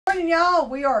Morning, y'all.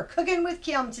 We are cooking with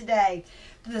Kim today.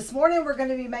 This morning we're going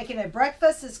to be making a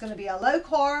breakfast. It's going to be a low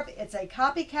carb. It's a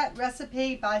Copycat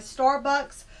recipe by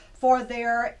Starbucks for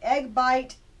their egg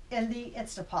bite in the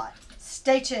Instapot.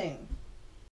 Stay tuned.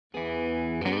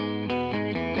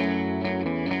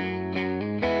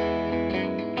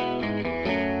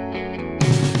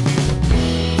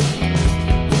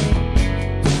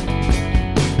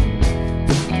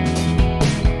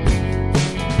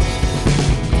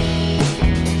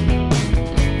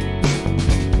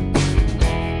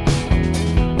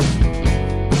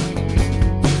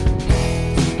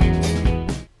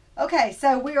 Okay,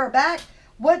 so we are back.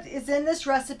 What is in this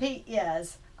recipe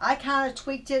is, I kind of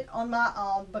tweaked it on my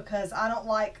own because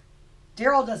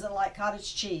Daryl doesn't like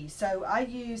cottage cheese. So I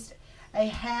used a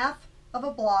half of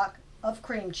a block of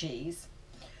cream cheese,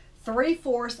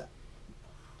 3/4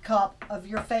 cup of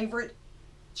your favorite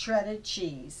shredded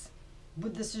cheese.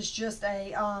 This is just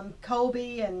a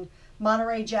Colby and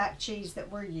Monterey Jack cheese that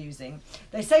we're using.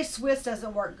 They say Swiss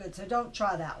doesn't work good, so don't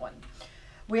try that one.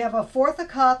 We have 1/4 a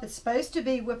cup. It's supposed to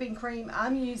be whipping cream.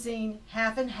 I'm using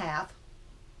half and half.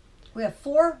 We have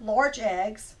 4 large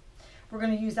eggs. We're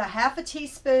going to use a half a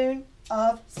teaspoon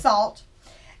of salt.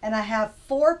 And I have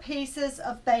 4 pieces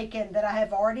of bacon that I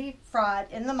have already fried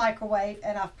in the microwave.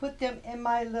 And I've put them in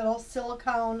my little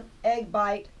silicone egg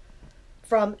bite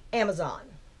from Amazon.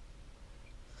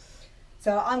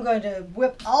 So I'm going to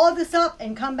whip all of this up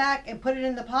and come back and put it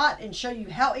in the pot and show you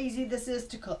how easy this is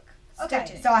to cook.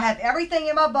 Okay, so I have everything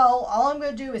in my bowl. All I'm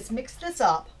going to do is mix this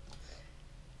up.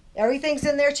 Everything's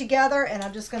in there together, and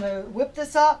I'm just going to whip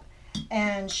this up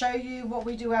and show you what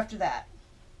we do after that.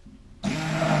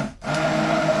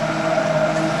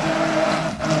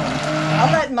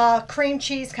 I'll let my cream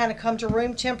cheese kind of come to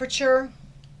room temperature.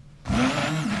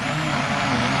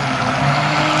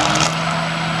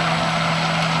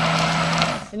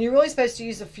 And you're really supposed to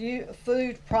use a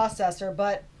food processor,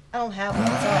 but I don't have one,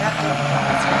 so I have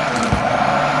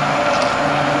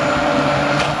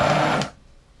to.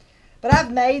 But I've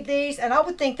made these, and I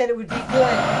would think that it would be good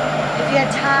if you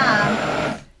had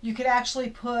time. You could actually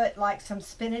put like some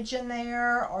spinach in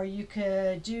there, or you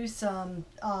could do some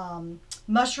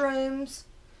mushrooms,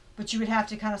 but you would have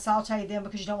to kind of saute them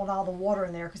because you don't want all the water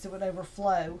in there because it would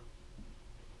overflow.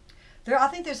 I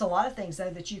think there's a lot of things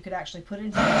though that you could actually put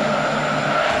in here.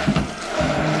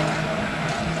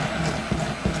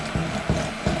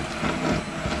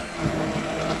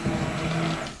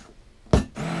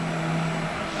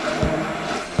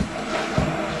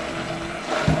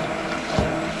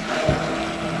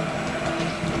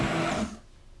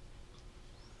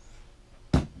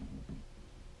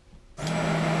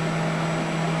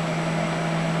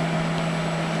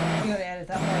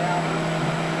 That way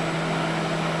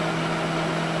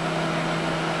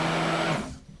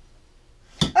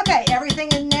out. Okay,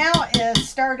 everything in now is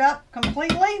stirred up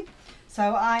completely.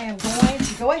 So I am going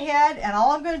to go ahead, and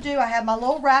all I'm going to do, I have my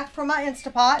little rack for my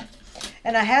Instapot.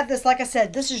 And I have this, like I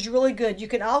said, this is really good. You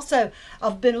can also,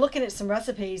 I've been looking at some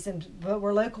recipes, but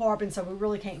we're low carb, and so we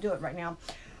really can't do it right now.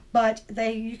 But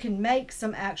you can make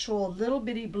some actual little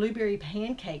bitty blueberry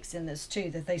pancakes in this too,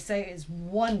 that they say is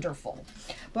wonderful.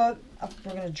 But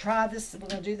we're going to try this. We're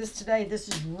going to do this today. This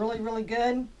is really, really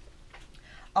good.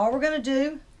 All we're going to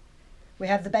do, we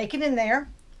have the bacon in there,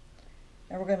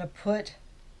 and we're going to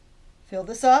fill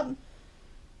this up.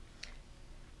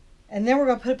 And then we're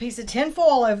going to put a piece of tin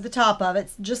foil over the top of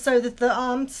it, just so that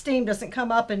the steam doesn't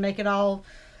come up and make it all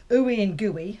ooey and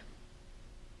gooey.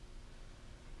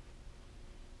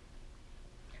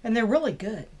 And they're really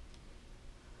good.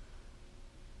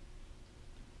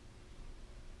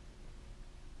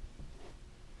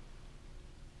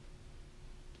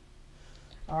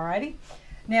 Alrighty.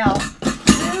 Now,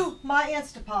 to my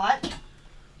Instapot,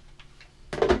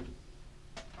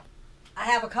 I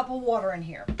have a cup of water in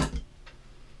here.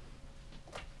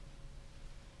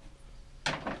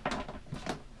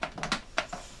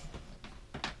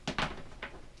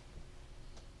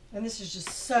 And this is just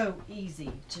so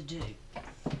easy to do.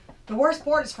 The worst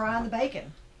part is frying the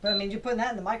bacon. But I mean, you're putting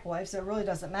that in the microwave, so it really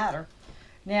doesn't matter.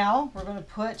 Now, we're going to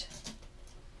put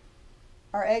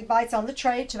our egg bites on the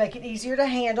tray to make it easier to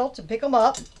handle, to pick them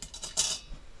up.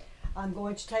 I'm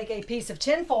going to take a piece of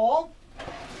tin foil,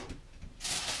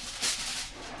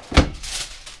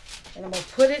 and I'm going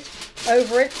to put it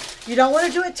over it. You don't want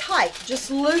to do it tight, just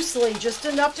loosely, just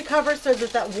enough to cover it so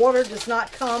that that water does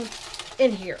not come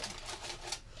in here.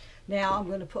 Now I'm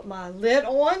going to put my lid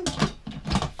on.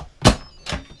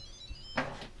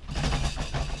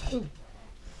 Ooh.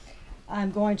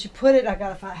 I'm going to put it, I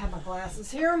gotta have my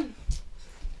glasses here.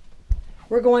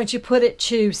 We're going to put it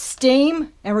to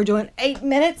steam, and we're doing 8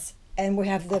 minutes And we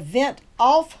have the vent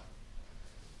off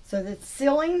so that's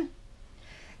sealing.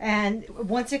 And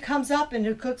once it comes up and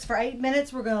it cooks for 8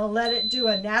 minutes, we're going to let it do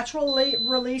a natural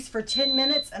release for 10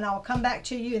 minutes, and I'll come back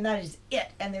to you, and that is it.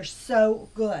 And they're so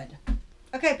good.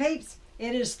 Okay, peeps,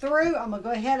 it is through. I'm going to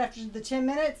go ahead after the 10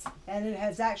 minutes, and it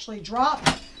has actually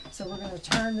dropped. So we're going to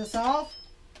turn this off.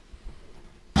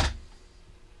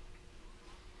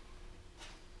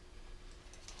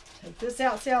 Take this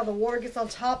out, see how the water gets on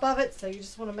top of it. So you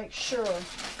just want to make sure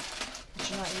that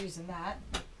you're not using that.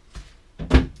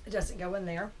 It doesn't go in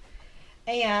there.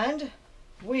 And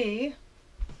we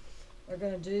are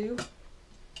going to do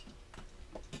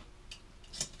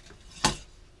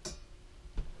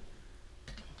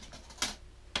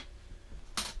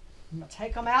I'm going to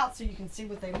take them out so you can see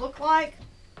what they look like.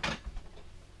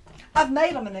 I've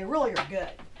made them and they really are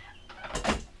good.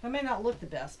 They may not look the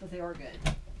best, but they are good.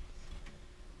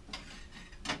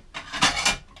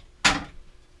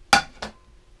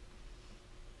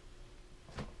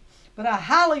 But I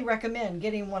highly recommend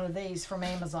getting one of these from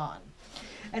Amazon.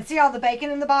 And see all the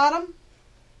bacon in the bottom?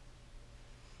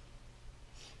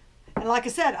 And like I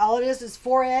said, all it is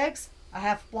 4 eggs, a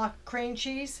half block of cream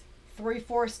cheese,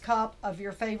 3/4 cup of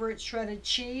your favorite shredded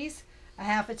cheese, a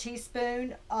half a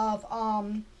teaspoon of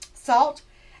salt,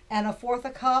 and a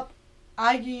 1/4 cup.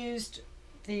 I used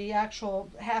the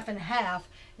actual half and half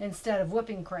instead of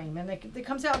whipping cream, and it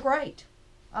comes out great.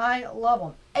 I love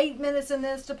them. 8 minutes in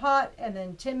the Instant Pot, and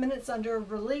then 10 minutes under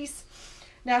release,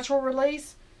 natural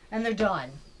release, and they're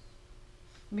done.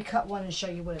 Let me cut one and show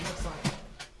you what it looks like.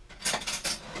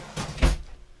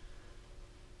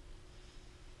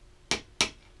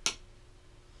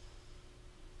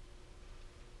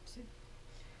 See?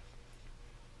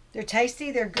 They're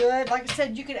tasty. They're good. Like I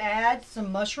said, you could add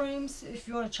some mushrooms if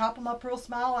you want to chop them up real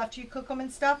small after you cook them and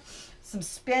stuff. Some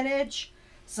spinach.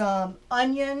 Some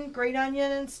onion, green onion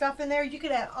and stuff in there. You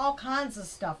could add all kinds of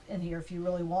stuff in here if you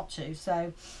really want to.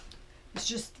 So it's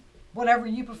just whatever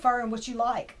you prefer and what you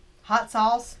like. Hot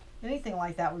sauce, anything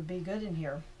like that would be good in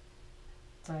here.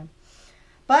 So,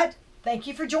 but thank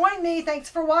you for joining me. Thanks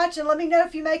for watching. Let me know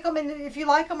if you make them and if you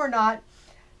like them or not.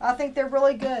 I think they're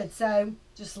really good. So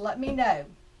just let me know.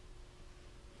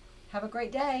 Have a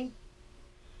great day.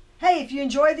 Hey, if you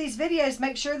enjoy these videos,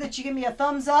 make sure that you give me a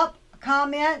thumbs up, a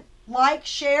comment, like,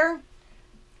 share.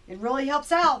 It really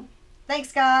helps out.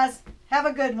 Thanks, guys. Have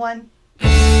a good one.